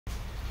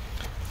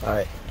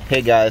Alright,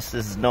 hey guys,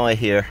 this is Noah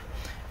here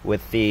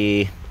with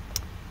the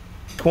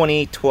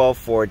 2012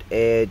 Ford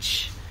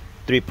Edge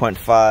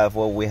 3.5.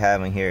 What we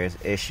have in here is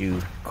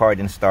issue, car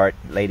didn't start,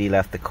 lady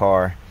left the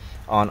car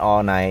on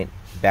all night,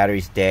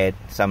 battery's dead,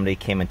 somebody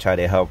came and tried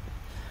to help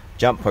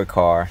jump her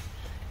car,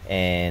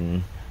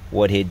 and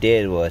what he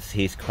did was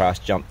he's cross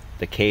jumped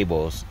the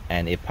cables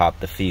and it popped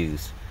the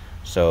fuse.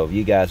 So if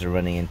you guys are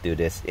running into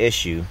this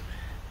issue,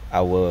 I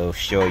will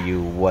show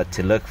you what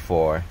to look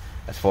for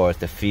as far as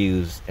the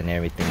fuse and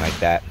everything like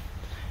that.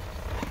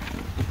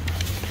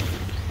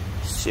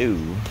 So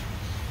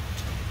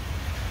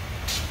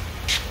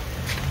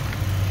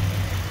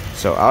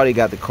I already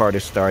got the car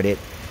started.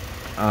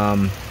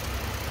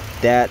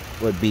 That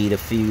would be the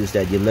fuse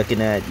that you're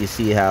looking at. You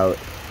see how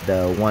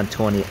the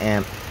 120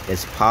 amp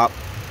is popped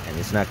and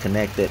it's not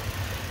connected.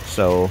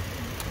 So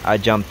I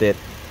jumped it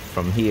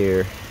from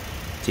here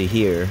to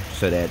here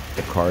so that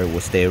the car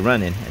will stay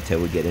running until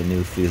we get a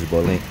new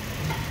fusible link.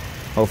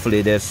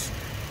 Hopefully this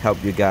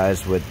helped you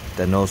guys with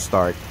the no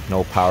start,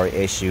 no power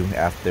issue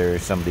after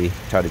somebody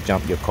tried to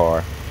jump your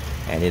car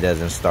and it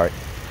doesn't start.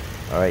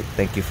 Alright,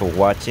 thank you for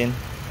watching.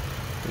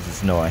 This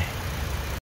is Noah.